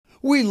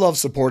We love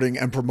supporting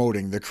and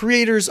promoting the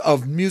creators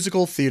of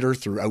musical theater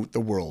throughout the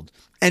world,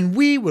 and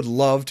we would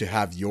love to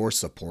have your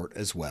support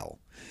as well.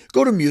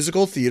 Go to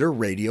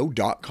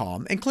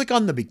musicaltheaterradio.com and click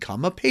on the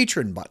Become a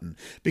Patron button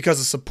because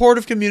a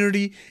supportive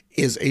community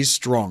is a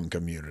strong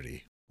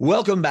community.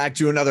 Welcome back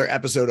to another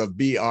episode of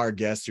Be Our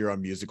Guest here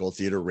on Musical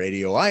Theater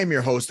Radio. I am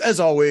your host, as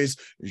always,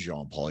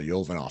 Jean-Paul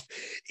Jovanoff.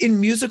 In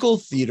musical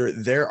theater,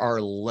 there are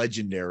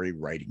legendary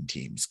writing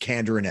teams,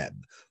 Kander and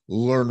Ebb,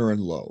 Lerner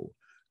and Lowe,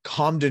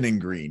 Comden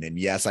and Green, and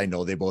yes, I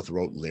know they both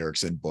wrote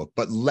lyrics and book,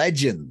 but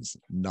legends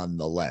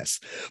nonetheless.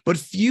 But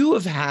few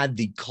have had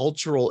the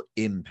cultural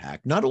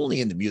impact, not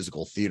only in the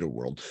musical theater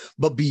world,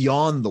 but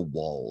beyond the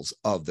walls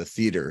of the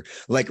theater,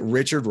 like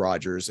Richard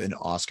Rodgers and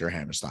Oscar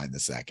Hammerstein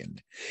II.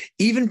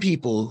 Even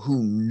people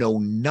who know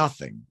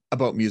nothing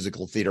about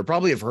musical theater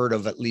probably have heard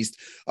of at least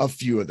a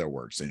few of their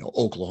works,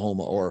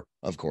 Oklahoma or,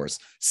 of course,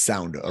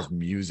 Sound of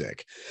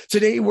Music.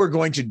 Today, we're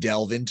going to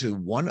delve into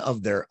one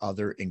of their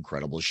other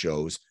incredible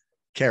shows,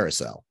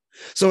 Carousel.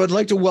 So I'd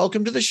like to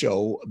welcome to the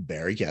show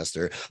Barry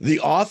Kester,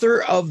 the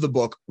author of the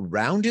book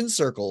Round in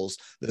Circles,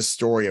 the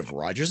story of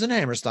Rodgers and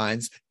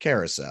Hammerstein's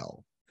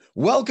Carousel.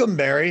 Welcome,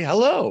 Barry.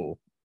 Hello.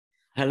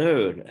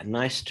 Hello.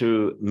 Nice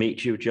to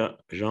meet you,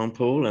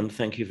 Jean-Paul, and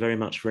thank you very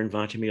much for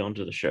inviting me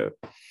onto the show.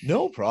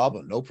 No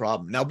problem. No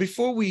problem. Now,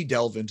 before we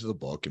delve into the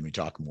book and we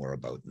talk more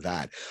about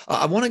that,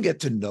 I want to get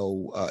to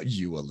know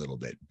you a little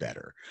bit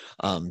better,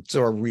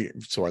 so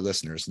our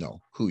listeners know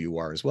who you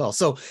are as well.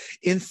 So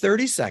in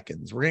 30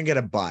 seconds, we're going to get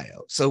a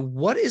bio. So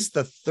what is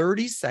the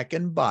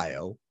 30-second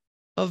bio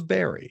of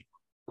Barry?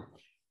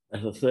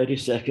 The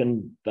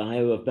 30-second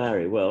bio of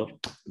Barry. Well,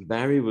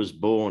 Barry was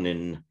born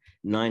in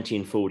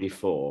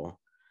 1944,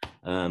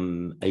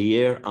 a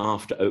year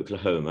after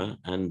Oklahoma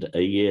and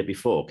a year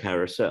before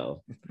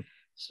Carousel.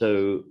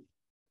 So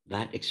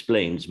that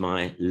explains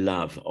my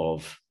love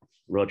of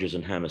Rodgers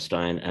and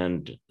Hammerstein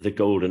and the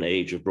golden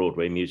age of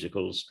Broadway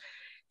musicals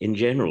in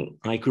general.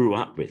 I grew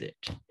up with it.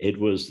 It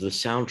was the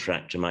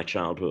soundtrack to my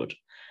childhood.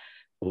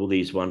 All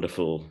these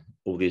wonderful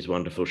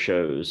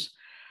shows.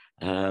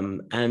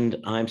 And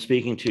I'm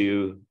speaking to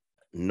you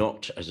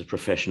not as a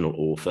professional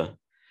author,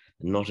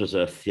 not as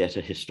a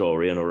theatre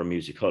historian or a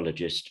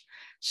musicologist,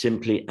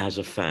 simply as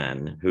a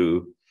fan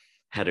who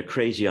had a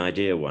crazy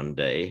idea one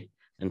day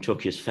and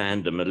took his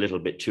fandom a little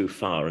bit too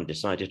far and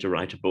decided to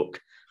write a book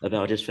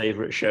about his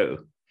favorite show.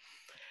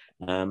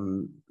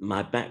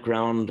 My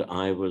background,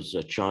 I was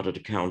a chartered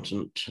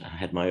accountant, I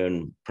had my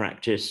own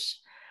practice.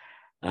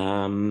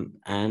 And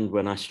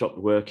when I stopped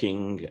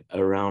working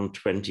around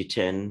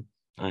 2010,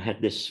 I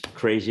had this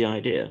crazy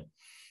idea.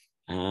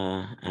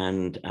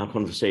 And our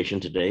conversation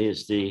today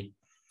is the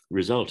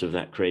result of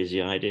that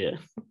crazy idea.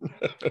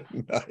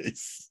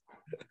 Nice.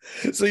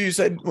 So you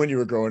said when you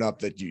were growing up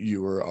that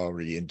you were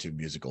already into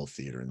musical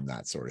theater and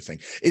that sort of thing.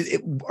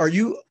 Are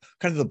you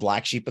kind of the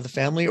black sheep of the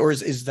family, or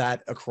is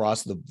that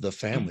across the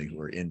family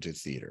who are into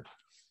theater?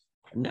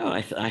 No,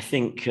 I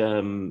think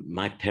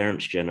my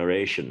parents'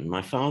 generation,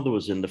 my father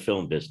was in the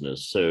film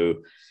business, so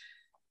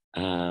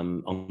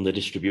on the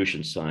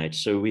distribution side.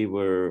 So we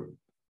were,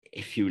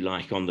 if you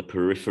like, on the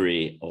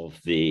periphery of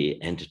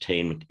the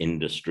entertainment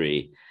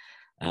industry,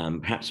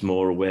 perhaps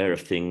more aware of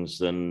things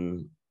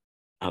than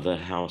other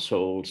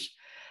households.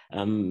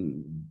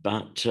 And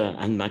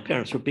my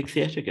parents were big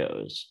theatre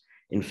goers.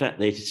 In fact,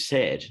 they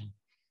said,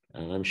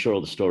 and I'm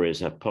sure the story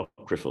is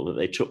apocryphal, that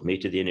they took me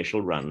to the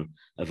initial run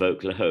of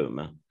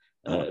Oklahoma,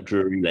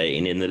 Drury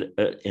Lane in the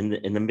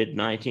mid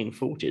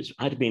 1940s.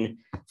 I'd have been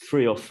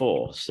 3 or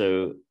 4.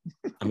 So,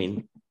 I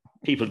mean,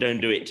 people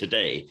don't do it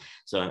today.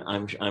 So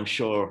I'm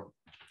sure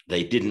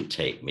they didn't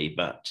take me,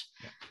 but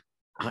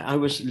I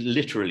was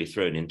literally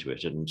thrown into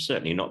it, and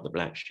certainly not the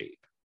black sheep.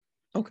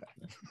 Okay,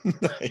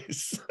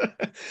 nice.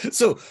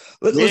 So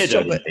let's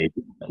jump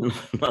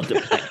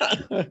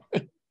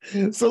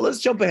So let's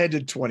jump ahead to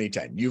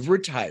 2010. You've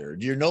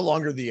retired. You're no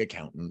longer the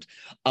accountant.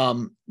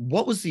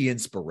 What was the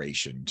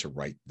inspiration to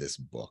write this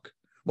book?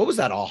 What was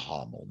that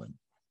aha moment?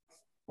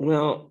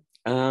 Well,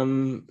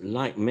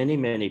 like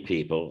many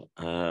people,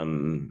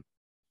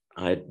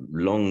 I'd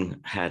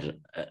long had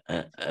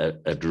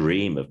a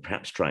dream of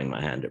perhaps trying my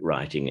hand at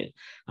writing it.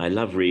 I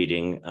love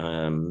reading,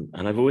 and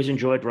I've always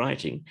enjoyed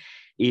writing.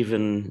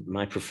 Even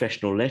my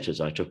professional letters,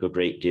 I took a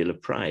great deal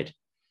of pride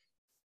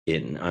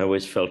in. I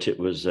always felt it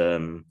was,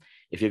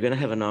 if you're going to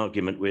have an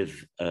argument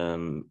with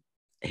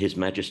His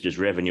Majesty's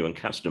Revenue and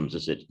Customs,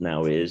 as it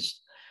now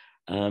is,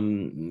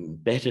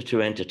 better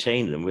to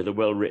entertain them with a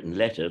well-written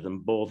letter than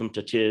bore them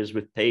to tears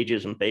with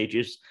pages and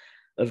pages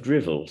of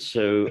drivel.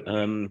 So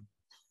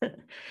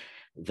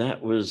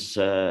that was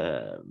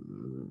the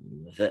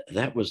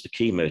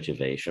key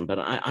motivation. But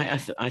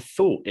I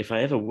thought if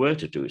I ever were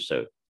to do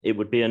so, it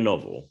would be a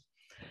novel.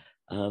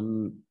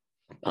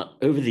 But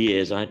over the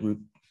years, I'd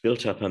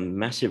built up a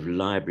massive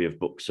library of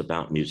books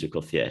about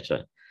musical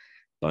theatre,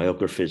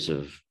 biographies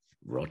of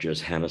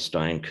Rodgers,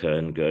 Hammerstein,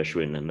 Kern,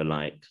 Gershwin, and the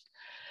like,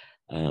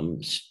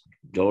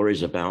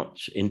 stories about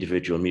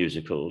individual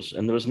musicals,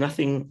 and there was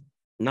nothing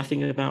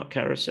about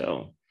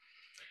Carousel.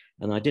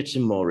 And I did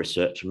some more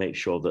research to make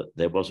sure that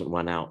there wasn't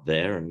one out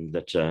there and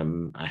that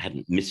I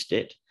hadn't missed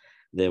it.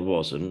 There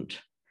wasn't.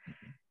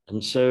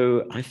 And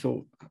so I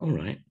thought, all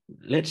right,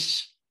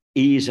 let's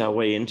ease our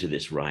way into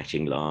this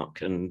writing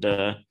lark and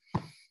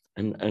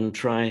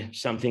try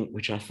something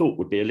which I thought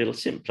would be a little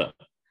simpler.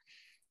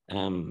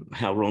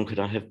 How wrong could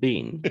I have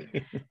been?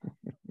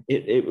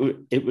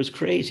 It was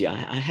crazy. I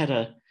had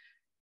a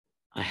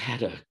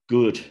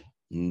good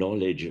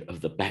knowledge of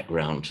the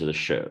background to the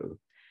show,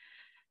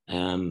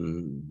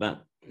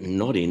 but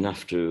not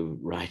enough to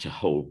write a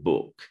whole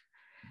book.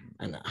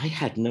 And I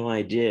had no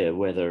idea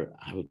whether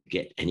I would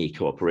get any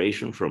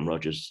cooperation from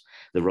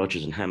the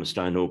Rodgers and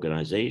Hammerstein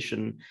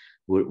organization.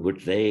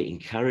 Would they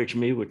encourage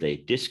me? Would they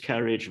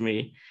discourage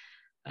me?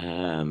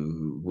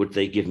 Would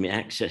they give me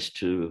access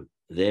to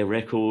their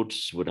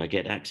records? Would I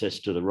get access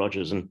to the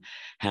Rodgers and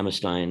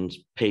Hammerstein's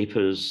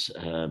papers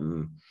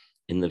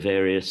in the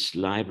various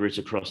libraries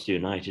across the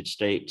United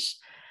States?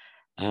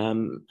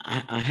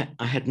 I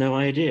had no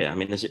idea. I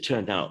mean, as it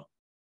turned out,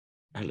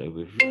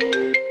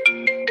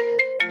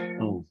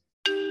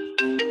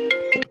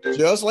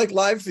 just like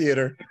live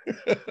theater.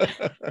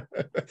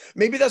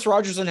 Maybe that's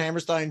Rodgers and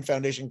Hammerstein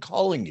Foundation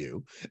calling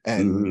you.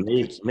 And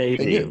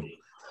maybe.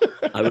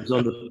 I was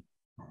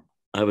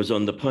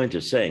on the point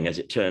of saying, as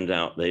it turned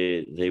out,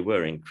 they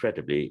were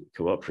incredibly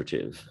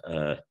cooperative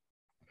all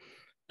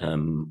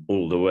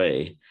the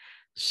way.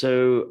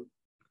 So,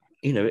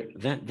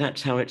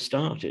 that's how it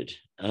started.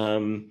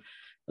 And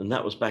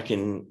that was back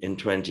in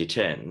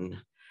 2010.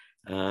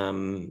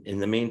 In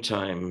the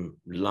meantime,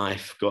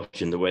 life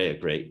got in the way a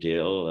great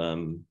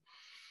deal.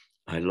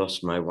 I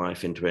lost my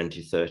wife in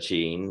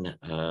 2013.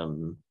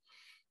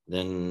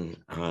 Then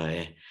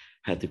I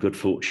had the good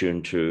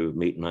fortune to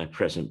meet my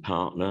present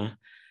partner.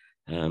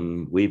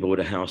 We bought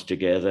a house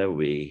together.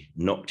 We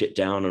knocked it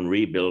down and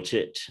rebuilt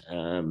it.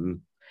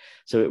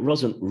 So it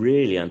wasn't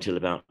really until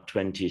about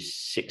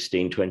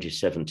 2016,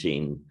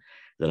 2017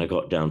 that I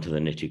got down to the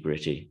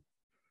nitty-gritty.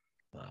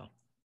 Wow.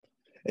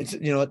 It's,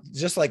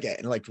 just like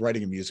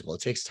writing a musical,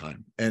 it takes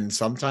time. And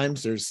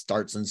sometimes there's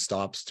starts and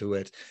stops to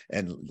it.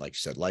 And like you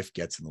said, life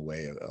gets in the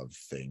way of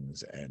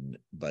things.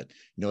 But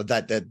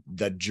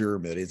that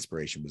germ, that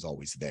inspiration was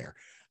always there.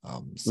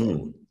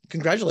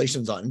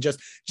 Congratulations on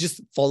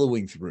just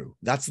following through.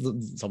 That's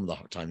some of the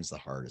times the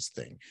hardest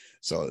thing.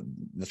 So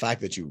the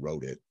fact that you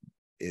wrote it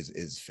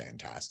is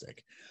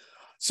fantastic.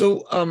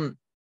 So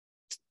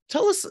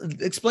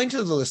explain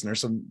to the listener,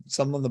 some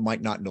of them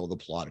might not know the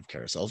plot of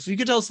Carousel. So you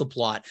could tell us the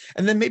plot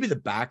and then maybe the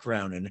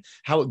background and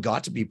how it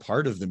got to be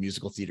part of the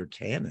musical theater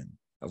canon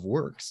of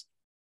works.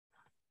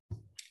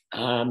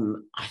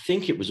 I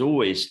think it was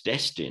always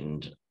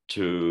destined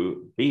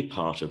to be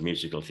part of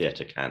musical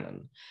theater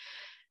canon.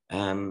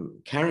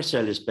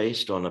 Carousel is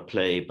based on a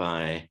play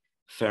by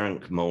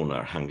Ferenc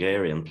Molnár,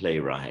 Hungarian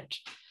playwright,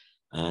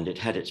 and it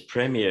had its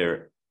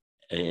premiere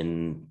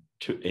in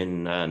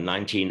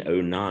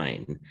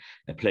 1909,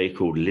 a play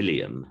called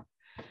Lilium,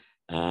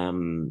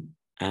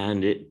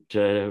 and it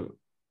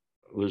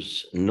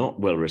was not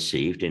well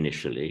received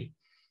initially.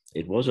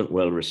 It wasn't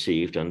well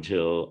received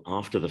until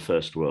after the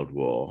First World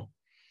War,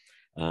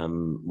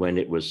 when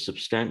it was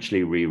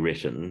substantially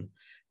rewritten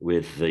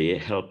with the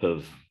help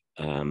of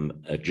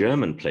a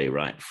German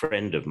playwright,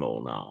 friend of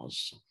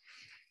Molnár's.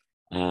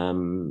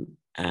 And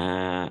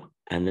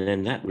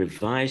then that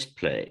revised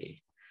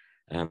play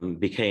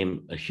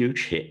became a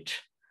huge hit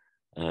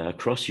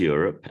across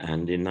Europe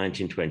and in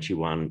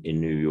 1921 in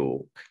New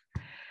York.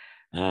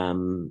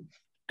 And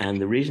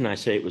the reason I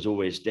say it was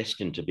always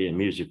destined to be a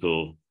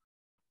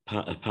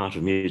part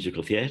of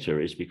musical theater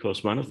is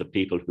because one of the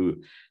people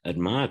who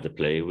admired the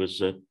play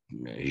was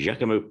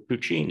Giacomo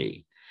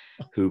Puccini,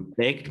 who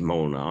begged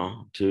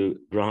Molnár to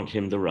grant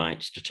him the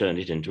rights to turn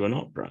it into an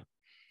opera.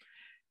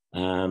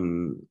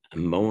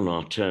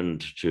 Molnár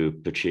turned to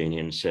Puccini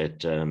and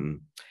said,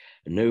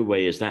 "No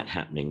way is that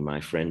happening,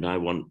 my friend. I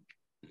want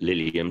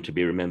Lilium to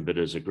be remembered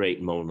as a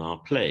great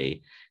Molnár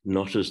play,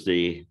 not as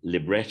the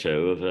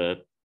libretto of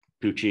a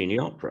Puccini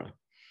opera."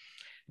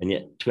 And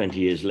yet 20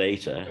 years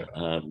later,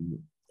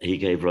 he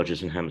gave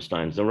Rodgers and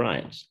Hammerstein the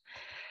rights.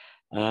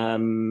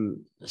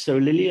 So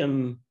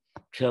Lilium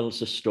tells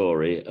the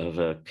story of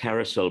a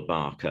carousel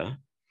barker,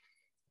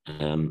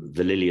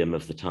 the Lilium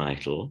of the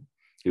title,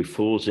 who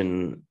falls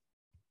in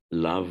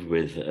love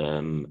with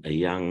a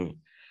young,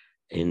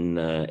 in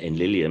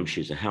Lilium,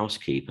 she's a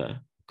housekeeper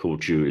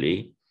called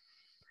Julie.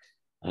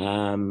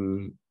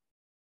 And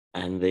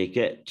they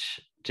get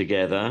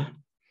together.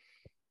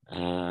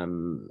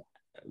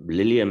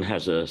 Lilium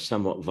has a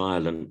somewhat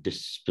violent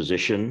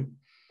disposition.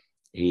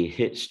 He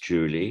hits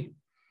Julie,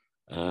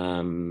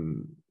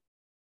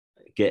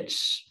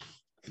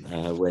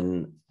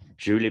 when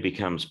Julie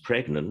becomes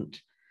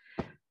pregnant,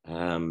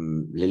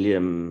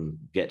 Lilium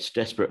gets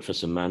desperate for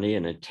some money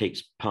and it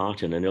takes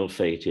part in an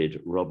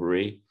ill-fated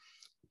robbery.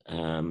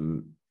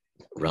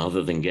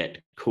 Rather than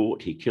get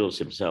caught, he kills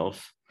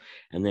himself.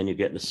 And then you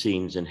get the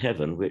scenes in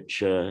heaven,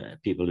 which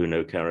people who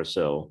know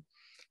Carousel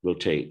will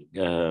take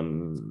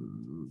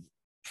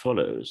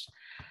follows.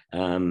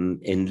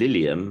 In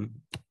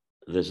Lilium,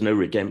 there's no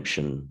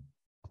redemption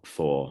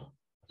for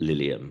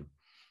Lilium.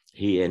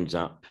 He ends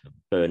up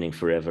burning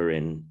forever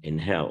in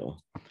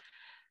hell.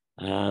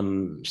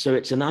 So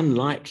it's an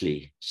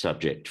unlikely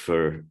subject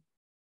for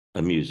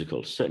a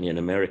musical, certainly an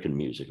American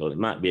musical. It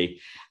might be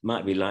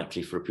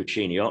likely for a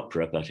Puccini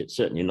opera, but it's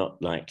certainly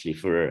not likely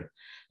for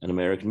an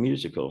American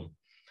musical.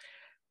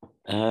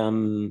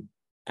 And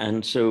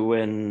so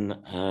when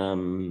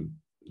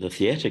the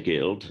Theatre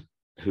Guild,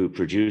 who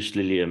produced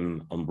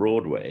Lilium on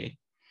Broadway,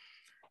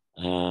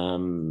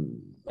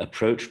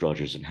 approached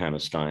Rodgers and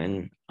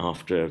Hammerstein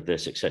after their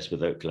success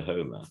with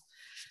Oklahoma,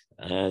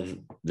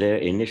 their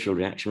initial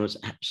reaction was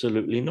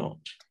absolutely not,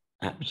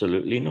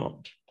 absolutely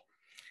not.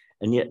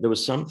 And yet there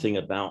was something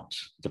about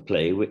the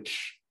play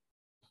which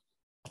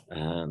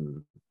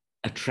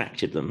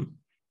attracted them,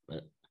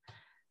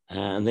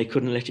 and they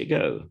couldn't let it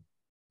go.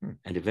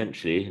 And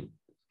eventually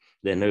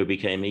their no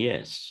became a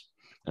yes.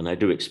 And I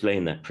do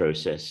explain that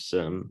process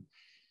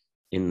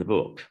in the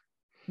book.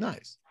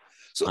 Nice.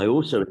 So I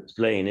also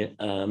explain it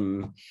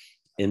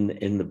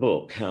in the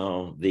book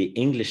how the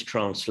English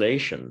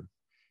translation,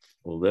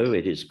 although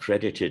it is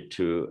credited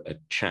to a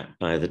chap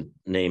by the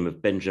name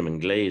of Benjamin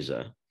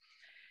Glaser,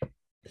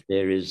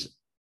 there is,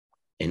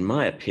 in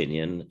my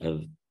opinion, a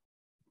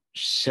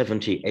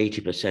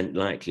 70–80%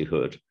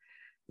 likelihood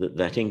that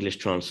that English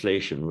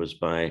translation was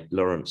by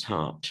Lawrence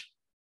Hart,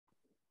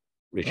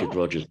 Richard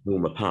Rodgers'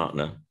 former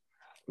partner,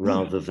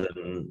 rather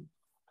than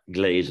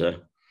Glaser,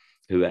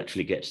 who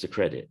actually gets the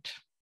credit.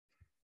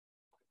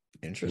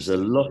 There's a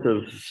lot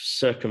of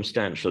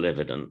circumstantial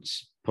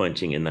evidence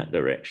pointing in that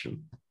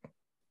direction.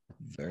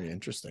 Very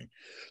interesting.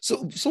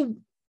 So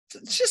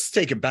just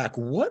take it back.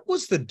 What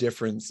was the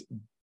difference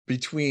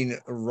between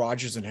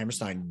Rodgers and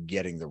Hammerstein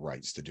getting the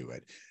rights to do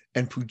it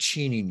and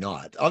Puccini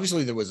not?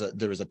 Obviously, there was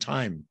a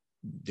time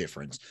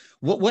difference.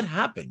 What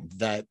happened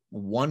that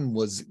one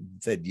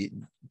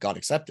got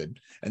accepted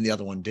and the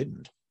other one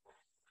didn't?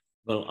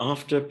 Well,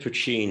 after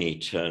Puccini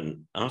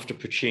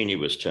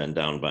was turned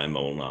down by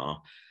Molnar,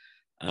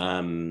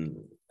 Franz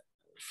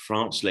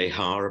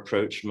Lehár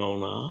approached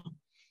Molnar,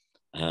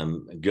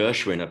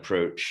 Gershwin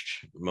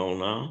approached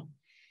Molnar,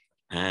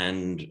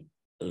 and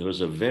there was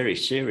a very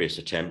serious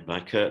attempt by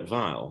Kurt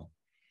Weill,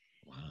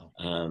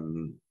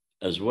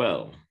 as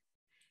well,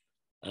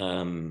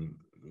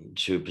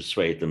 to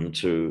persuade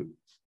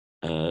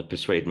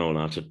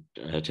Molnar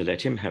to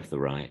let him have the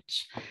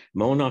rights.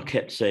 Molnar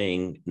kept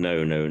saying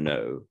no, no,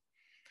 no.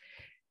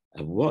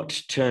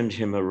 What turned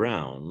him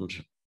around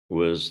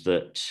was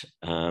that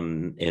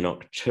in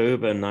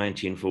October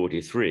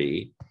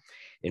 1943,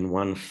 in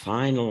one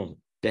final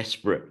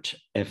desperate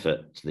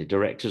effort, the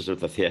directors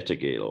of the Theatre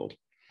Guild,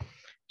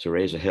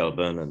 Theresa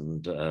Helburn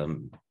and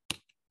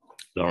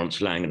Lawrence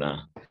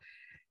Langner,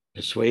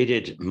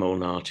 persuaded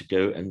Molnar to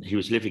go, and he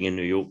was living in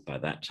New York by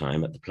that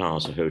time at the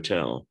Plaza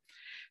Hotel,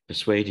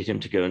 persuaded him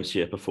to go and see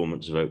a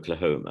performance of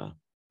Oklahoma.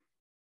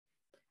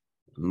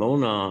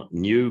 Molnar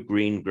knew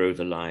Green Grow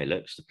the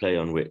Lilacs, the play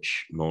on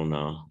which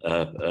Oklahoma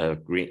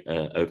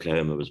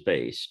was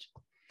based,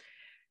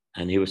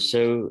 and he was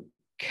so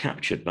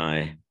captured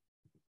by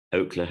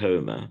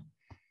Oklahoma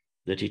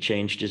that he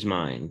changed his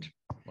mind.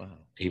 Wow.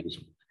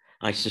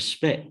 I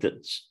suspect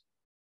that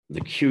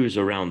the queues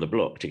around the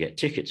block to get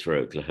tickets for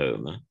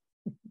Oklahoma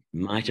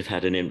might have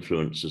had an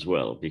influence as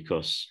well,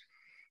 because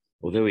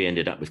although he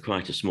ended up with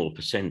quite a small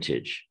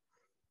percentage,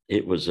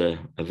 it was a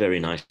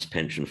very nice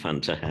pension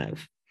fund to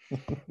have.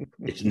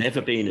 It's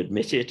never been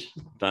admitted,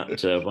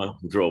 but one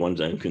can draw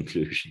one's own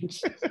conclusions.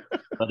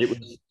 But it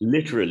was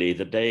literally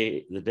the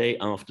day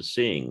after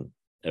seeing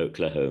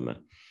Oklahoma,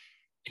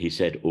 he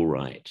said, all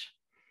right.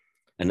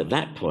 And at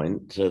that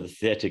point, the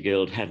Theatre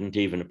Guild hadn't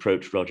even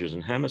approached Rodgers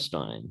and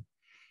Hammerstein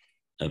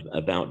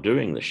about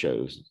doing the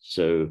shows.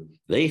 So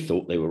they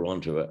thought they were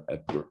onto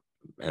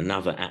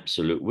another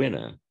absolute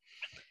winner.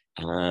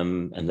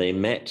 And they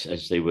met,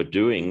 as they were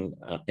doing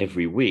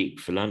every week,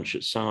 for lunch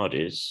at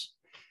Sardis.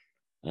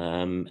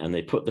 And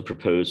they put the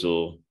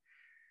proposal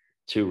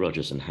to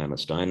Rodgers and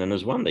Hammerstein. And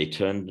as one, they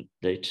turned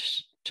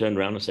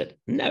around and said,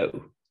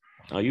 no,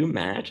 are you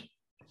mad?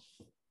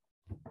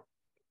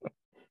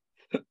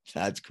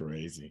 That's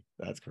crazy.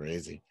 That's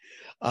crazy.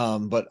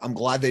 But I'm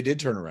glad they did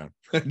turn around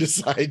and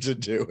decide to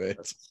do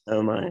it.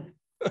 Oh my.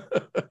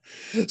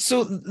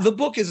 So the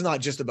book is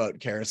not just about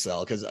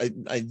Carousel, because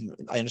I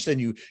understand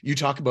you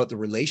talk about the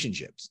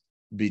relationships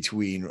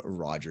between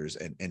Rodgers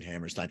and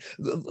Hammerstein.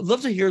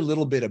 Love to hear a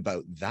little bit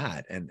about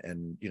that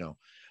and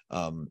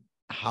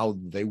how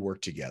they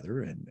work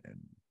together and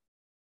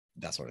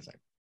that sort of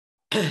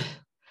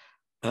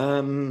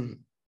thing.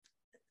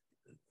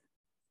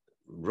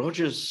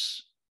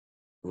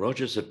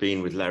 Rodgers had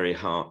been with Larry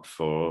Hart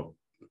for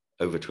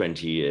over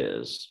 20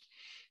 years.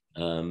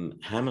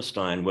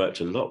 Hammerstein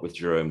worked a lot with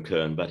Jerome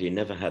Kern, but he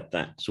never had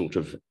that sort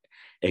of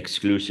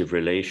exclusive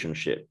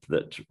relationship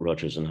that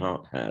Rodgers and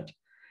Hart had.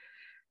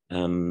 By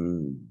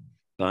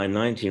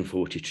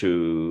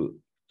 1942,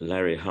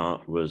 Larry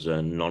Hart was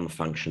a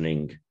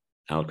non-functioning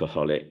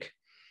alcoholic,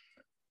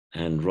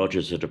 and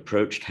Rodgers had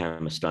approached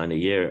Hammerstein a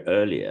year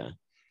earlier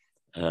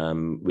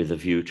with a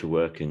view to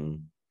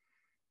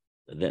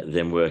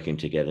them working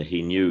together.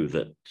 He knew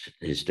that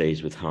his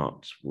days with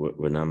Hart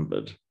were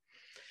numbered.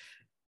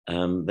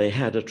 They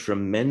had a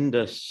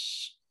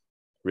tremendous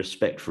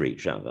respect for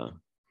each other,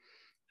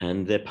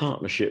 and their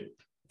partnership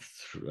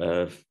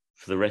for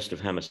the rest of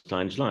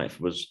Hammerstein's life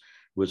was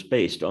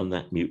based on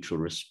that mutual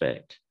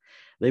respect.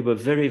 They were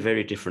very,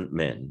 very different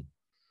men.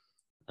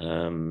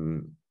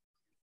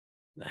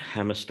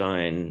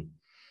 Hammerstein,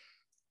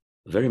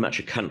 very much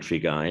a country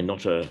guy,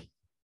 not an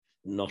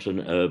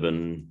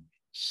urban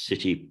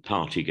city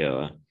party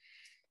goer.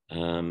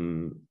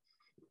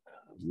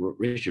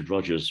 Richard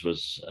Rodgers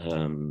was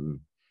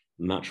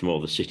much more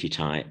the city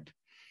type.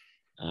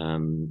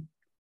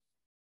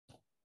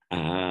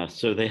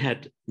 So they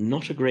had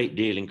not a great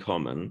deal in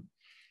common.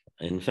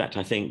 In fact,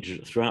 I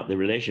think throughout the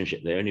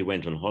relationship, they only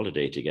went on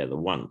holiday together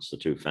once, the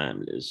two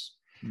families.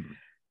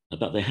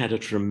 But they had a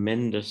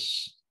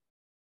tremendous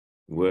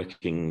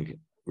working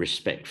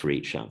respect for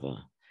each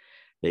other.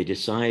 They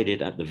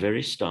decided at the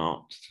very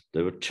start,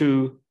 there were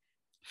two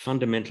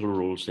fundamental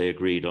rules they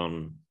agreed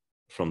on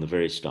from the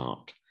very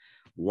start.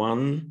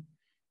 One,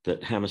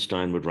 that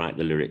Hammerstein would write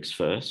the lyrics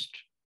first,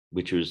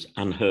 which was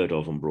unheard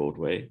of on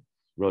Broadway.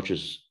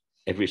 Rodgers,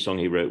 every song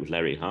he wrote with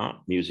Larry Hart,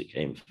 music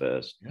came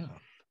first. Yeah.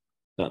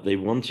 But they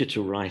wanted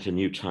to write a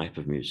new type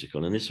of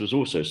musical. And this was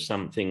also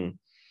something,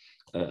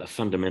 a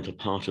fundamental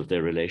part of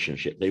their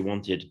relationship. They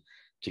wanted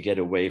to get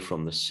away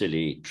from the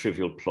silly,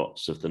 trivial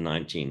plots of the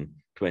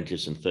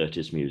 1920s and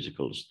 30s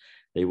musicals.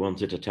 They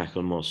wanted to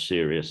tackle more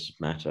serious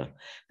matter.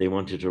 They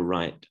wanted to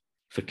write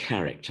for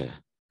character.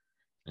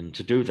 And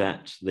to do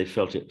that, they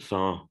felt it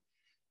far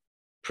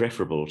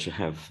preferable to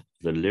have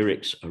the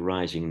lyrics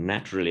arising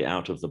naturally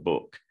out of the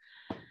book.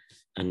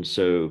 And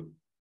so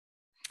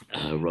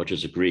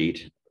Rodgers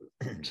agreed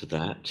to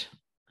that,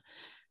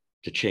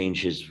 to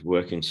change his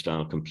working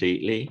style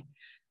completely.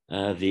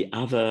 The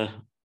other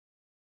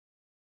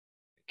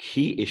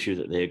key issue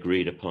that they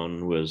agreed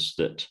upon was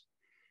that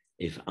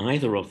if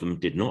either of them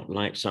did not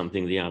like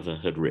something the other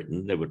had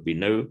written, there would be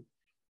no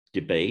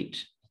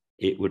debate.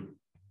 It would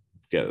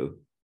go.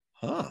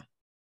 Huh.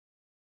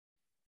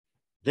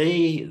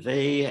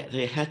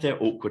 They had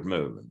their awkward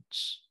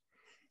moments.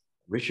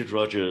 Richard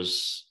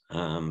Rodgers,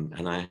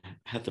 and I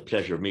had the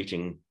pleasure of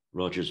meeting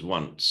Rodgers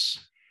once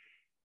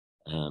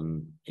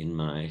in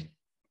my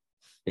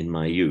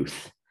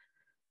youth.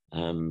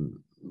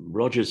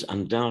 Rodgers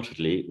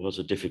undoubtedly was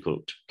a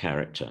difficult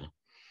character.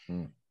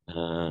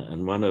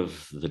 And one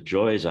of the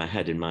joys I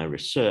had in my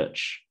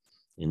research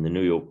in the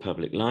New York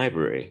Public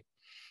Library,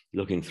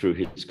 looking through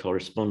his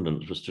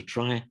correspondence, was to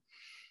try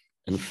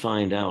and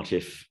find out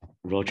if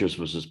Rodgers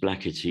was as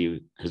black as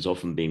he has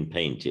often been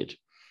painted,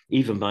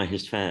 even by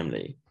his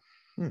family.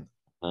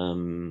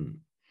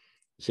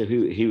 So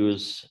he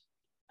was,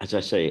 as I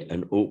say,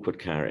 an awkward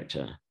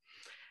character.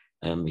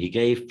 He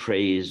gave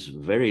praise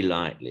very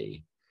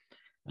lightly.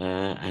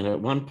 And at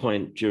one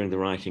point during the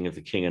writing of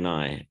The King and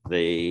I,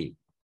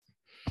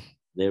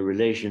 their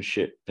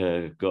relationship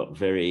got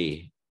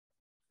very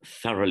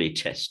thoroughly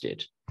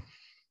tested.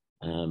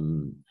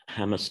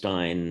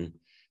 Hammerstein,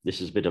 this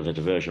is a bit of a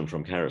diversion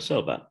from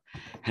Carousel, but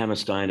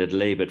Hammerstein had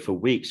labored for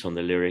weeks on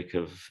the lyric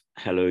of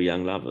Hello,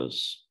 Young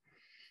Lovers.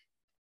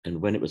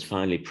 And when it was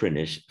finally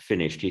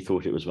finished, he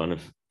thought it was one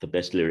of the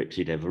best lyrics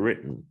he'd ever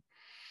written.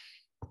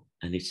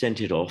 And he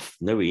sent it off,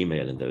 no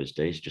email in those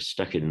days, just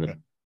stuck it in the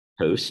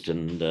post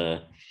and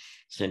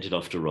sent it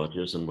off to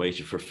Rodgers and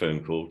waited for a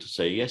phone call to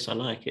say, yes, I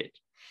like it.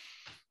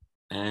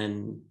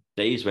 And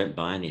days went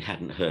by and he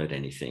hadn't heard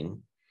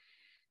anything.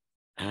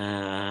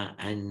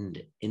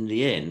 And in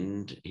the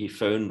end, he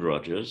phoned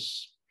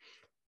Rodgers,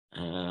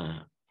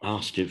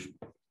 asked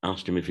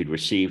him if he'd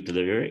received the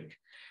lyric.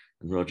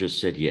 And Rodgers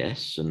said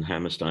yes. And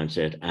Hammerstein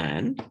said,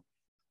 and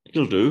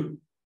it'll do.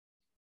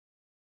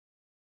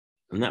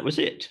 And that was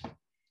it.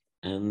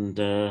 And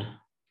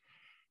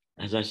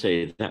as I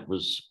say, that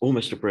was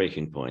almost a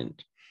breaking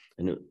point.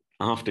 And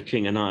after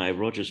King and I,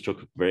 Rodgers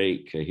took a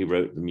break. He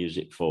wrote the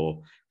music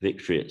for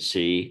Victory at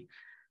Sea,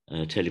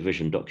 a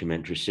television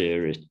documentary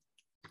series.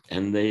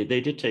 And they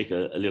did take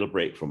a little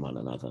break from one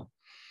another.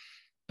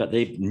 But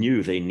they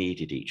knew they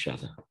needed each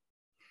other.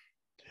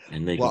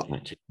 And they got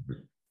back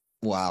together.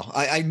 Wow.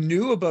 I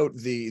knew about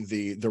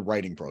the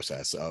writing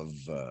process of,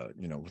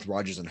 with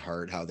Rodgers and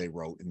Hart, how they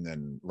wrote, and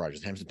then Rodgers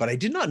and Hammerstein, but I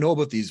did not know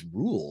about these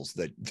rules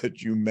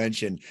that you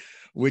mentioned,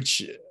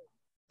 which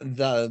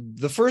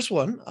the first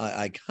one,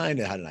 I kind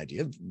of had an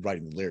idea of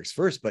writing the lyrics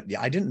first, but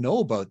yeah, I didn't know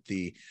about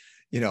we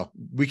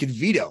could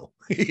veto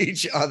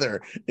each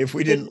other if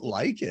we didn't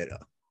like it.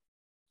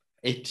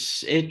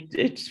 It's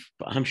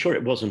I'm sure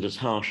it wasn't as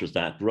harsh as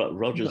that.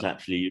 Rodgers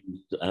actually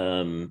used,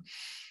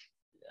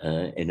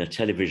 in a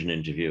television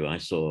interview I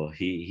saw,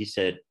 he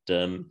said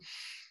something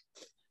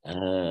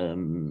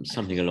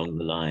along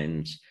the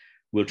lines,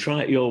 we'll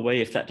try it your way.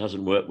 If that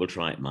doesn't work, we'll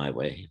try it my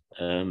way.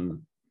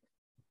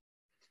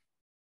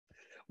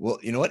 Well,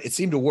 you know what? It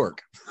seemed to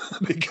work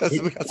because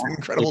we got some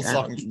incredible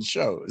songs and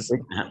shows.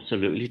 It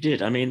absolutely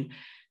did. I mean,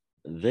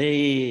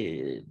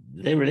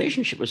 their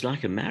relationship was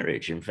like a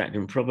marriage. In fact,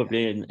 and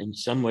probably in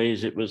some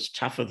ways it was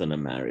tougher than a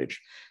marriage,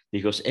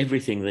 because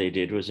everything they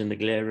did was in the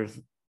glare of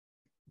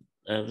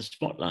the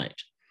spotlight.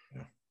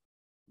 Yeah.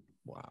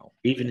 Wow.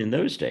 Even in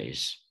those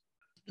days.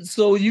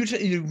 So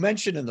you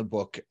mentioned in the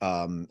book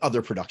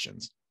other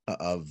productions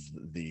of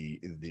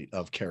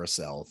of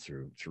Carousel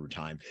through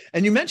time,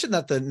 and you mentioned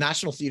that the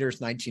National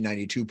Theatre's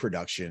 1992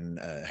 production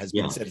has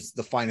been said as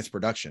the finest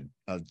production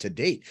to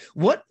date.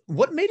 What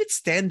made it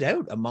stand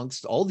out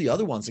amongst all the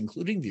other ones,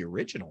 including the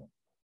original?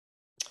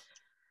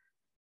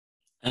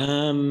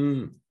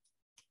 Well,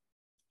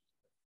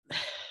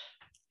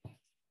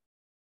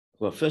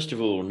 first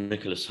of all,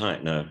 Nicholas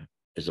Hytner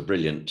is a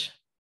brilliant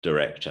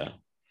director.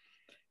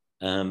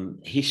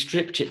 He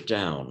stripped it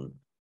down.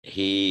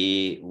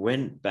 He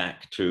went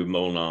back to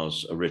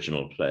Molnar's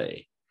original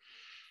play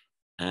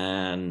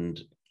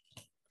and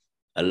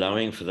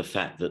allowing for the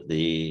fact that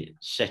the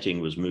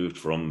setting was moved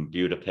from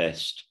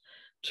Budapest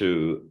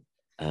to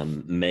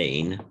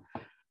Maine.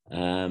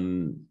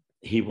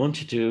 He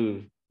wanted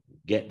to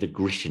get the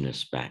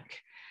grittiness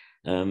back.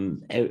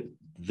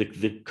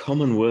 The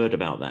common word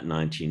about that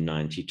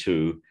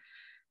 1992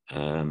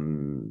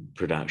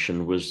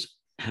 production was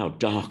how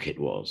dark it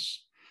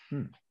was.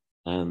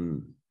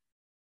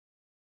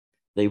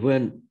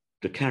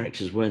 The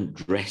characters weren't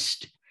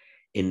dressed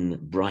in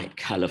bright,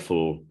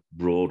 colorful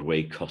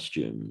Broadway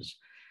costumes.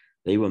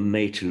 They were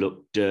made to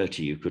look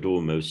dirty. You could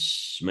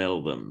almost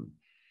smell them.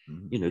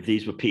 You know,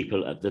 these were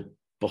people at the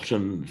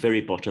bottom,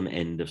 very bottom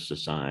end of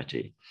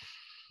society.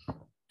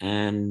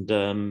 And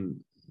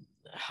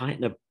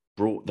Hytner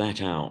brought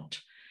that out.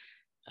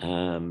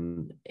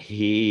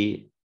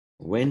 He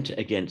went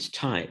against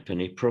type,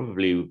 and he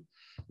probably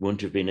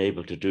wouldn't have been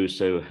able to do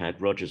so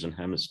had Rodgers and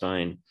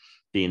Hammerstein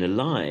been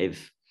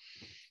alive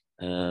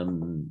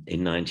in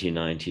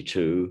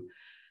 1992.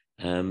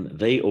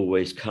 They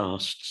always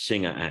cast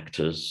singer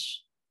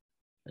actors.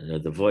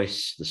 The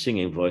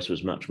singing voice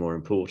was much more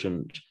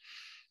important.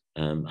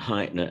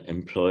 Hytner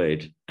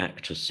employed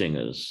actor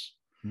singers.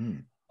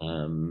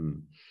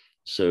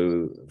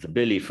 So the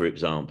Billy, for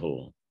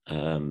example,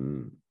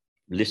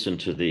 listen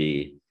to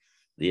the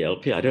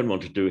LP. I don't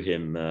want to do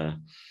him.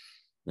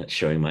 That's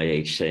showing my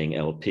age saying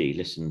LP.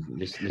 Listen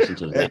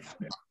to that.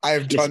 I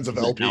have tons of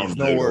LPs,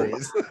 no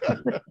worries.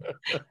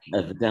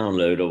 The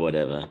download or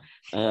whatever.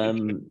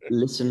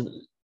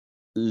 Listen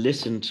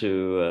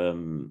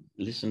to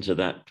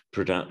that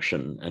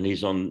production, and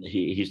he's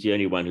the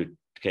only one who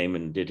came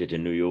and did it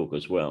in New York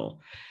as well.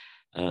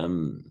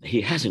 He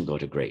hasn't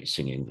got a great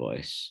singing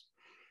voice,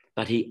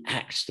 but he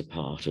acts the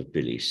part of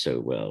Billy so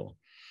well.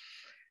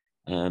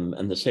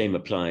 And the same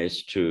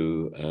applies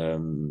to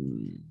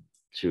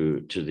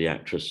the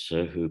actress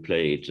who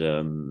played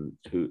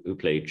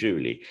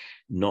Julie,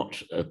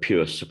 not a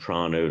pure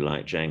soprano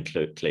like Jan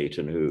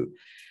Clayton, who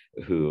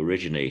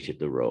originated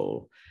the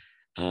role.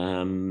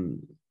 Their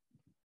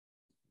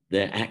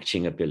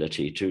acting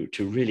ability to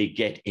really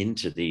get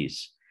into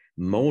these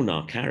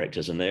Molnar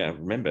characters, and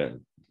remember,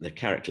 the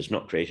characters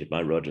not created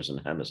by Rodgers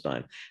and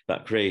Hammerstein,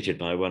 but created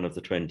by one of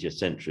the 20th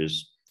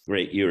century's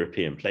great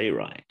European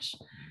playwrights.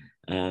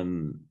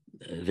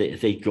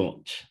 They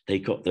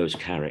got those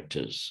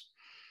characters,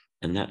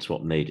 and that's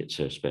what made it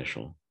so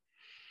special.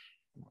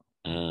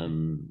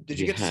 Did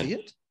you get to see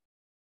it?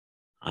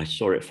 I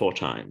saw it 4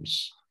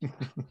 times.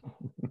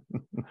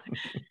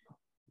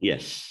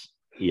 Yes.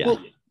 Yeah.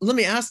 Well, let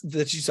me ask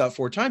that you saw it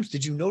 4 times.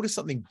 Did you notice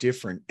something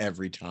different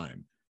every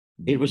time?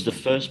 It was the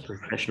first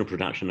professional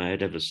production I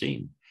had ever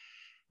seen.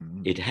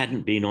 It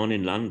hadn't been on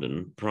in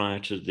London prior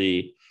to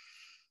the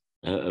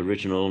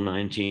original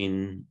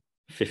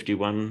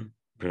 1951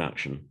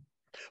 production.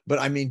 But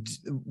I mean,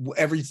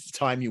 every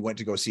time you went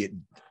to go see it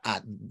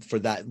for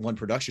that one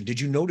production, did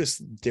you notice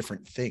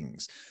different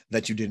things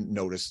that you didn't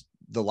notice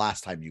the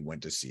last time you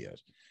went to see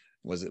it?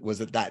 Was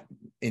it that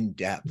in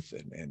depth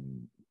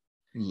and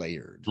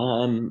layered?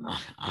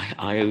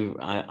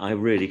 I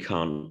really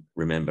can't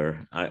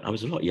remember. I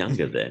was a lot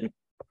younger then.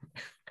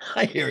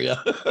 I hear you.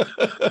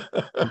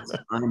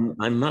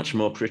 I'm much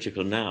more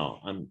critical now.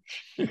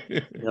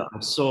 I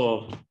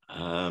saw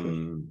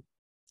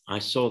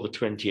the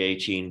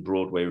 2018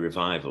 Broadway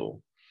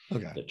revival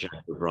that Jack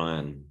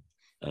O'Brien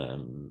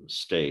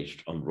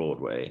staged on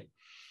Broadway,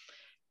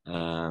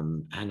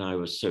 and I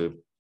was so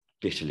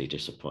bitterly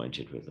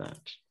disappointed with that.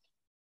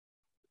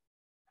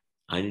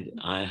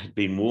 I had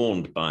been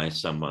warned by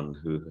someone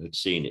who had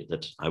seen it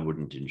that I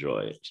wouldn't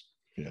enjoy it.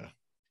 Yeah.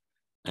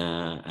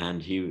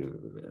 And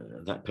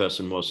that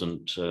person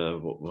wasn't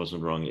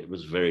wrong. It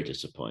was very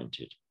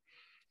disappointing.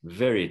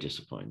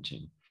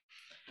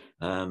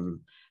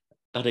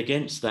 But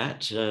against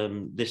that,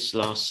 this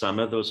last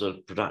summer, there was a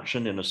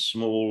production in a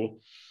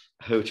small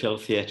hotel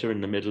theatre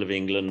in the middle of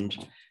England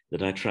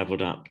that I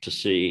traveled up to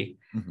see.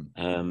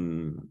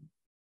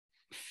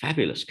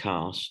 Fabulous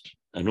cast,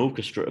 an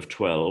orchestra of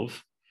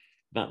 12,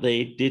 but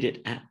they did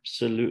it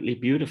absolutely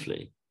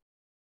beautifully.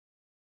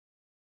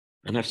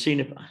 And I've seen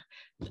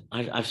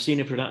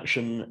a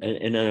production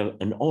in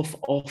an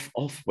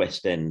off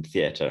West End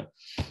theatre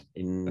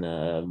in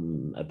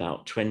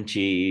about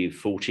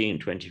 2014,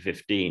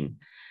 2015,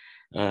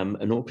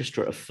 an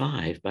orchestra of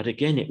 5, but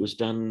again, it was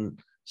done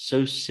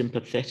so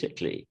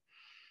sympathetically,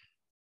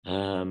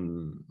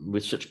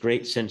 with such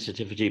great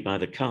sensitivity by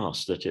the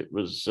cast, that it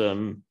was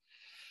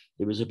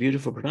a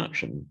beautiful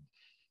production.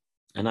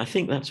 And I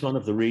think that's one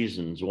of the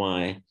reasons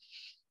why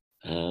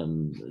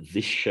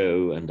this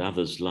show and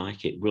others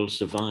like it will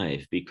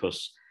survive,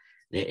 because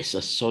there is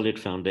a solid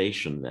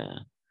foundation there.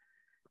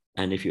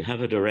 And if you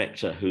have a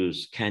director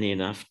who's canny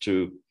enough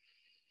to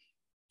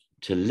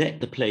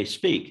let the play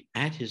speak,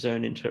 add his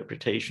own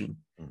interpretation,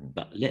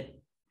 but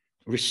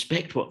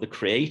respect what the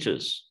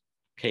creators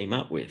came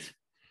up with,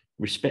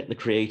 respect the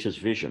creator's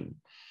vision,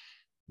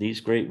 these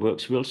great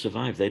works will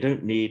survive. They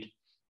don't need,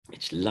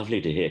 it's lovely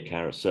to hear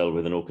Carousel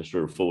with an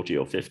orchestra of 40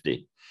 or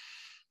 50,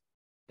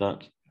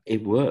 but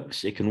it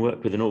works. It can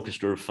work with an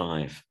orchestra of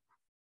 5.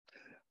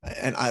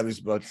 And I was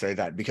about to say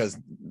that, because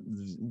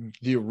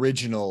the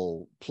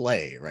original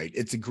play, right,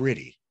 it's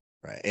gritty,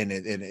 right, and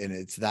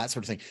it's that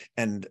sort of thing.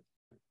 And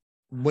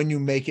when you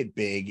make it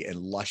big and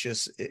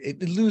luscious,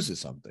 it loses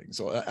something.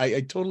 So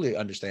I totally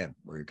understand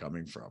where you're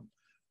coming from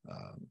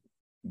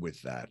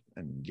with that.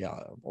 And yeah,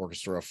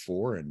 orchestra of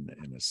 4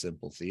 in a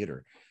simple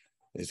theater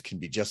can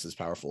be just as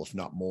powerful, if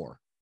not more,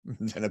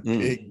 than a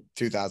big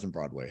 2,000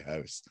 Broadway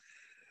house.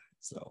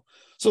 So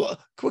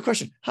quick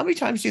question: how many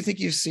times do you think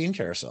you've seen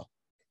Carousel?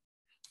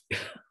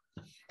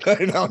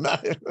 I know,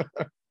 not.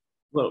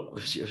 Well,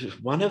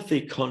 one of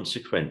the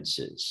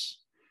consequences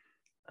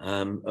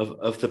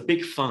of the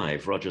big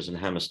 5 Rodgers and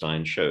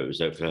Hammerstein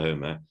shows,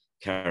 Oklahoma,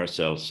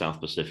 Carousel, South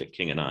Pacific,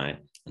 King and I,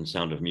 and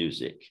Sound of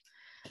Music,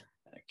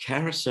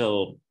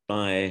 Carousel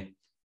by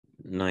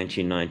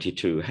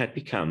 1992 had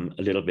become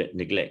a little bit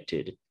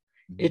neglected.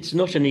 It's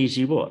not an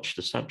easy watch.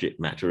 The subject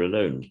matter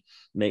alone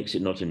makes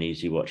it not an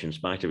easy watch, in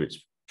spite of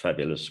its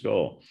fabulous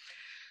score.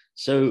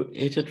 So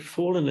it had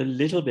fallen a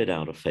little bit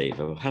out of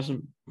favor,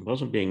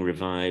 wasn't being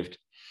revived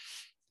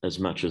as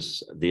much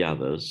as the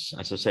others.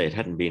 As I say, it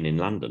hadn't been in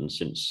London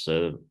since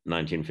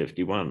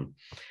 1951.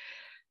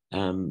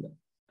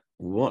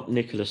 What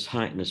Nicholas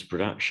Hytner's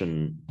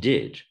production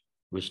did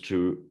was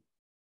to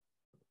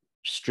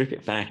strip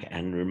it back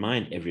and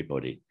remind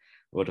everybody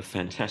what a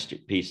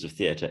fantastic piece of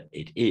theatre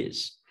it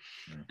is.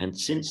 And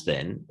since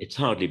then, it's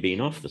hardly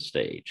been off the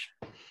stage.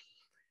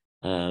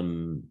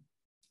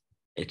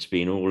 It's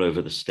been all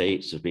over the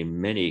States. There's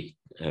been many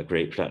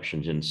great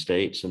productions in the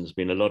States, and there's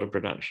been a lot of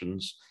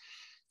productions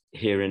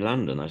here in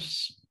London.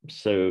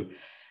 So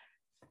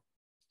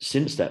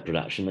since that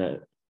production,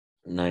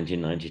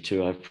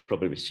 1992, I've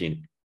probably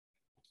seen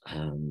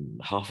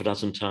half a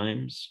dozen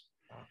times.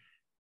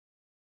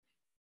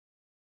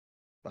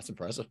 That's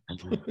impressive.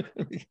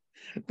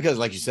 Because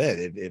like you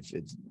said, if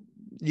it's,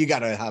 you got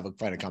to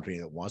find a company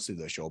that wants to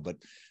do the show, but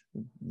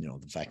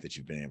the fact that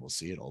you've been able to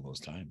see it all those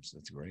times,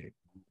 that's great.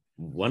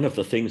 One of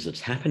the things that's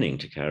happening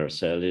to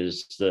Carousel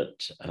is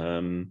that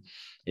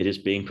it is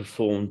being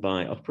performed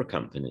by opera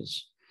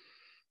companies.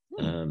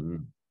 I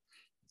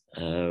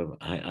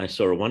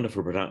saw a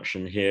wonderful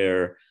production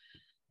here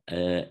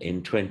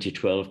in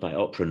 2012 by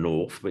Opera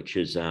North, which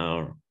is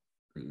our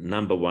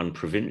 #1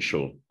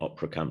 provincial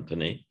opera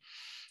company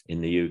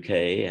in the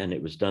UK, and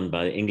it was done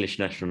by the English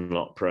National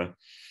Opera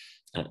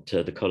at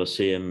the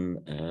Coliseum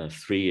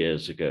 3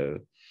 years ago.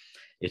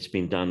 It's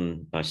been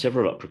done by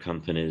several opera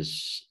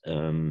companies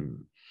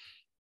in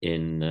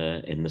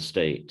the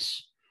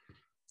States,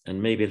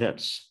 and maybe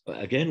that's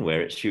again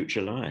where its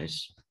future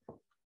lies.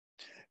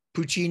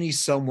 Puccini's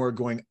somewhere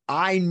going,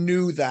 I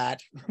knew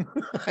that.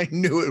 I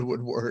knew it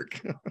would work.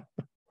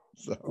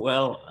 So.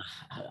 Well,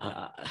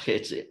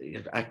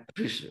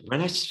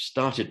 when I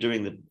started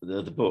doing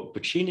the book,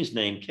 Puccini's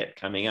name kept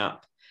coming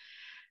up.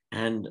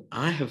 And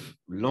I have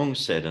long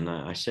said, and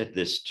I said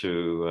this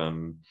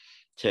to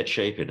Ted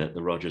Chapin at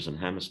the Rodgers and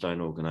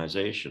Hammerstein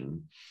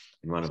organization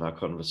in one of our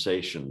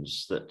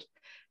conversations, that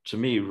to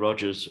me,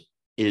 Rodgers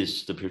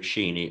is the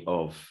Puccini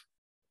of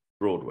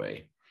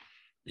Broadway.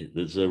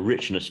 There's a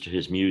richness to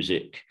his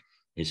music,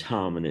 his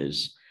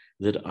harmonies,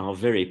 that are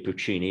very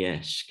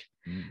Puccini-esque.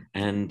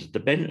 And the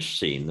bench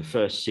scene, the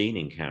first scene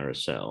in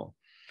Carousel,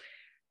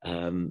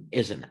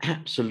 is an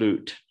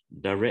absolute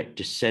direct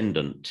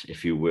descendant,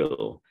 if you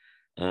will,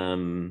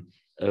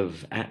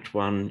 of Act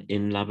 1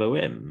 in La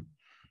Boheme,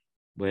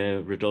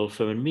 where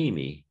Rodolfo and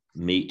Mimi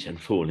meet and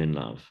fall in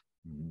love.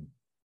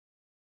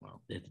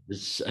 Wow.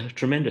 There's a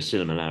tremendous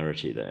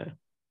similarity there.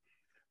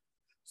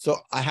 So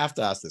I have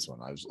to ask this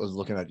one. I was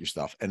looking at your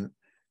stuff, and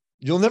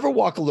You'll Never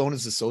Walk Alone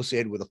is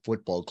associated with a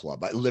football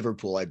club at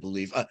Liverpool, I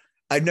believe.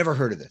 I've never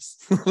heard of this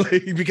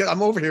because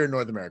I'm over here in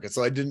North America,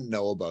 so I didn't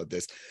know about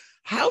this.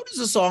 How does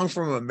a song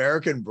from an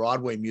American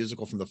Broadway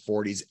musical from the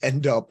 40s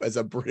end up as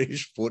a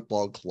British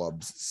football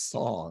club's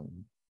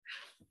song?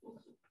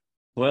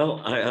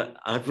 Well,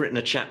 I've written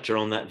a chapter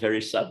on that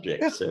very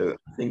subject. Yeah. So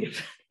I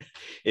think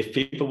if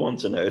people want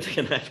to know, they're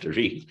going to have to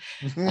read.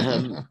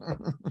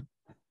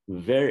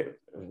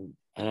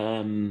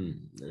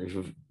 Um,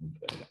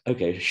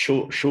 okay,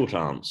 short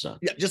answer.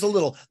 Yeah, just a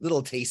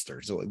little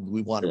taster. So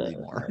we want to read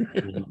more.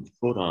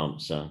 Short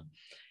answer.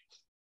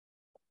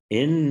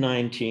 In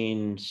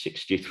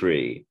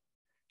 1963,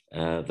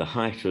 the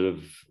height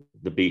of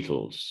the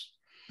Beatles,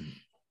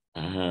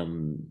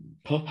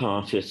 pop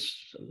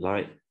artists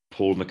like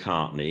Paul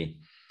McCartney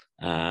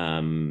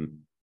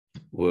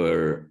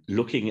were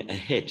looking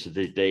ahead to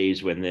the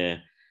days when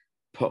their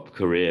pop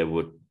career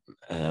would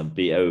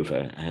be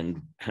over,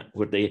 and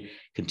would they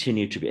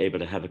continue to be able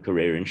to have a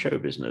career in show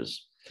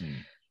business.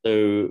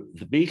 So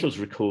the Beatles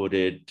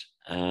recorded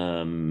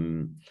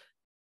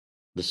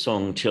the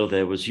song Till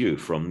There Was You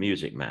from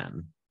Music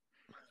Man,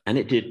 and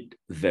it did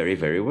very,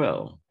 very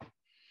well.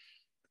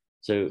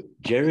 So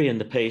Gerry and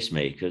the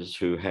Pacemakers,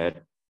 who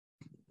had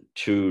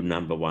 2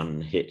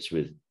 number-1 hits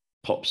with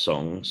pop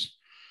songs,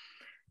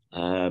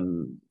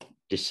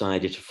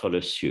 decided to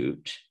follow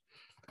suit.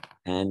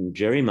 And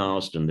Gerry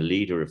Marsden, the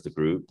leader of the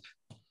group,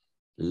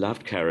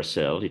 loved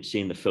Carousel. He'd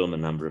seen the film a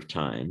number of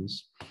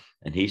times,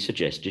 and he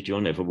suggested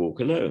You'll Never Walk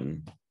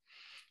Alone.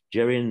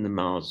 Gerry and the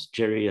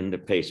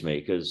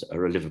Pacemakers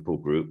are a Liverpool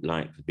group,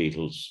 like the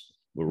Beatles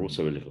were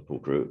also a Liverpool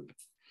group.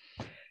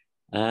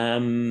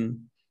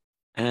 And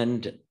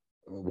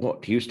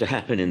what used to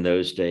happen in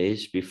those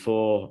days,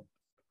 before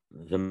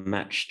the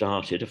match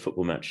started, a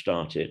football match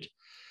started,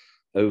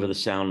 over the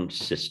sound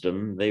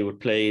system, they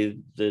would play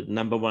the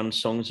number-1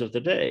 songs of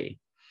the day.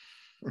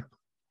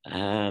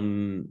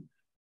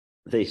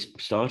 They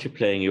started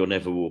playing You'll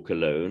Never Walk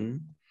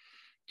Alone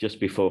just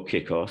before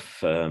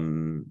kickoff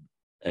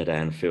at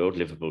Anfield,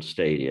 Liverpool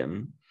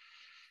Stadium.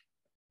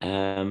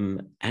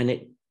 And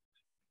it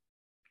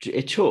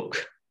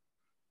took,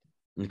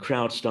 and the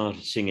crowd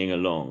started singing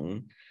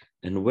along.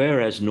 And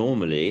whereas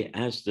normally,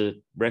 as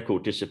the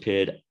record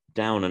disappeared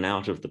down and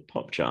out of the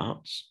pop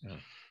charts,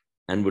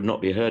 and would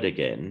not be heard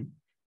again,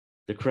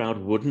 the crowd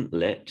wouldn't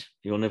let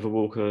You'll Never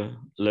Walk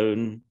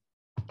Alone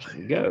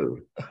go.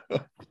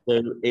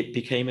 So it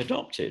became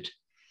adopted.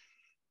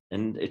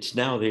 And it's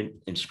now the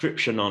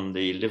inscription on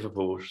the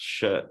Liverpool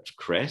shirt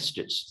crest.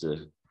 It's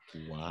the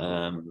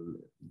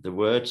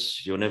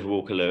words You'll Never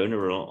Walk Alone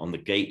are on the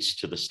gates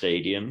to the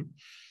stadium.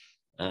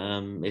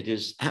 It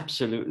is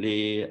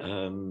absolutely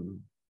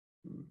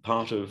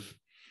part of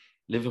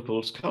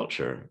Liverpool's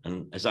culture.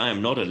 And as I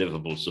am not a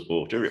Liverpool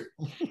supporter,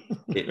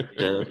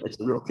 it's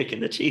a real kick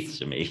in the teeth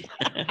to me.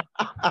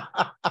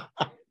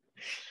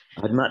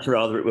 I'd much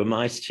rather it were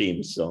my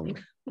team's song.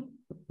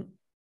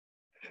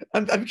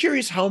 I'm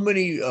curious how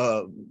many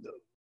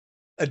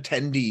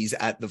attendees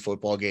at the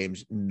football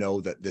games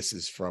know that this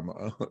is from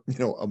a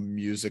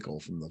musical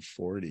from the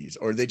 40s,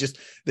 or they just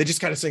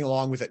kind of sing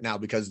along with it now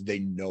because they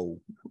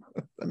know.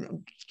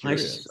 I'm just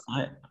curious.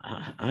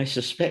 I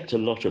suspect a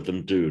lot of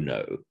them do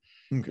know.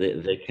 Okay.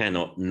 They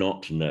cannot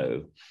not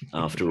know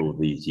after all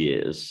these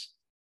years.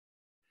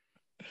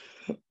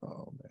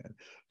 Oh man.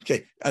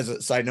 Okay. As a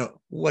side note,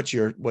 what's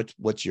your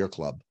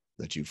club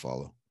that you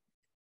follow?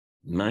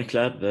 My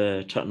club,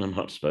 Tottenham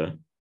Hotspur.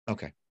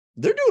 Okay.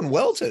 They're doing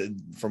well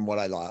from what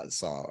I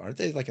saw. Aren't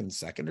they like in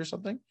second or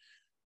something?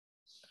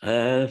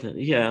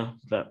 Yeah,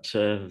 but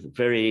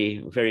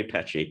very, very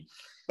patchy.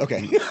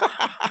 Okay.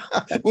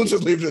 We'll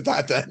just leave it at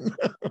that then.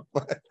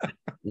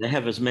 They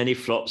have as many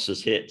flops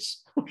as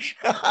hits.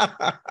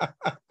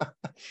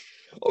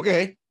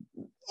 Okay.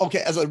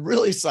 As a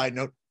really side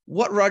note,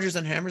 what Rodgers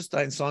and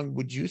Hammerstein song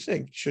would you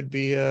think should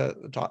be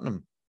the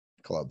Tottenham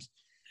clubs?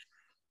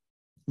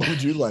 What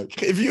would you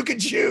like if you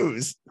could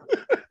choose?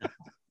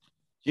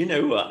 You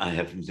know what? I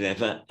have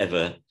never,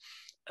 ever,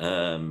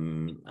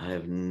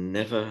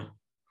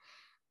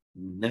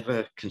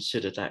 never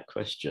considered that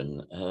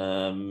question.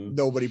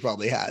 Nobody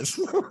probably has,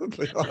 to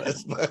be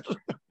honest. But.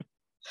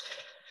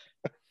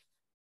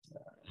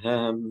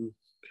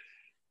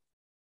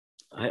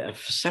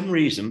 For some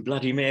reason,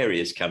 Bloody Mary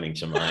is coming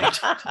to mind.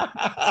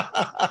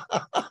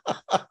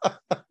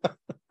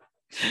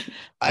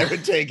 I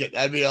would take it.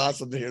 That'd be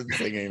awesome to hear them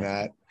singing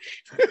that.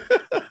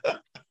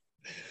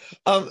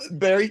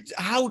 Barry,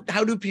 how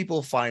do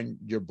people find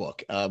your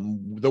book?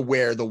 The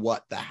where, the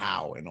what, the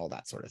how, and all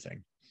that sort of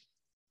thing.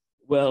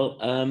 Well,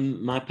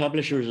 my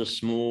publisher is a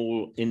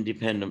small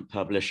independent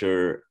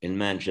publisher in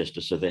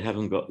Manchester, so they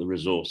haven't got the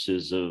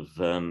resources of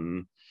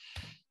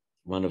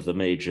one of the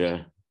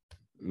major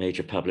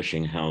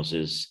publishing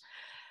houses,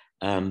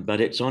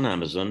 but it's on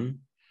Amazon,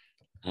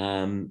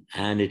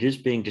 and it is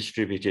being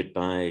distributed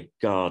by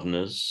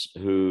Gardeners,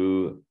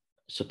 who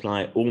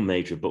supply all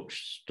major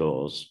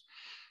bookstores.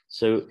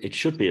 So it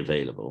should be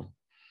available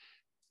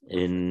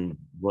in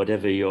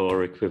whatever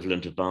your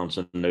equivalent of Barnes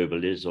and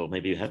Noble is, or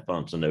maybe you have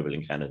Barnes and Noble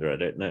in Canada. I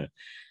don't know.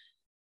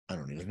 I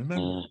don't even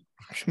remember.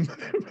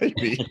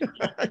 Maybe.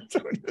 I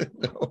don't even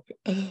know.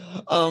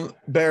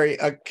 Barry,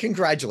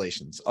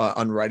 congratulations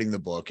on writing the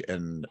book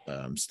and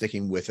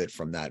sticking with it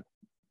from that,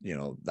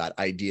 that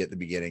idea at the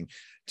beginning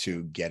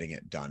to getting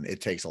it done. It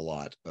takes a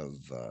lot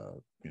of,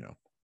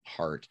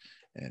 heart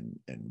and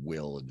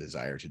will and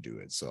desire to do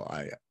it. So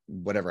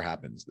whatever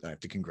happens, I have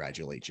to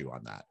congratulate you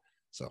on that.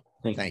 So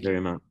thank you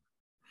very much.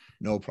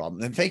 No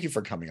problem. And thank you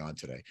for coming on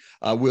today.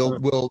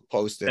 We'll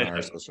post in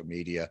our social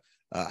media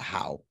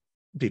how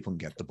people can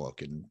get the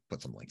book and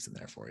put some links in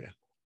there for you.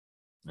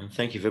 And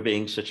thank you for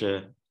being such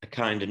a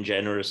kind and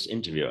generous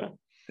interviewer.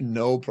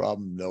 No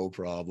problem. No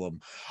problem.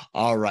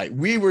 All right.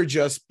 We were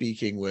just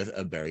speaking with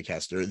Barry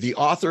Kester, the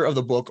author of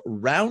the book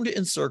Round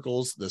in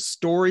Circles, The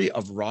Story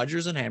of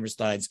Rodgers and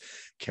Hammerstein's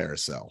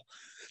Carousel.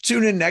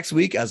 Tune in next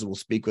week as we'll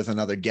speak with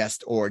another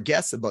guest or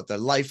guests about the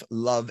life,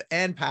 love,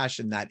 and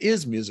passion that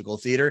is musical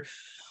theater.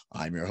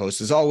 I'm your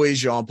host, as always,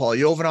 Jean-Paul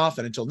Jovanov.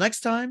 And until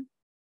next time,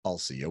 I'll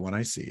see you when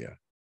I see you.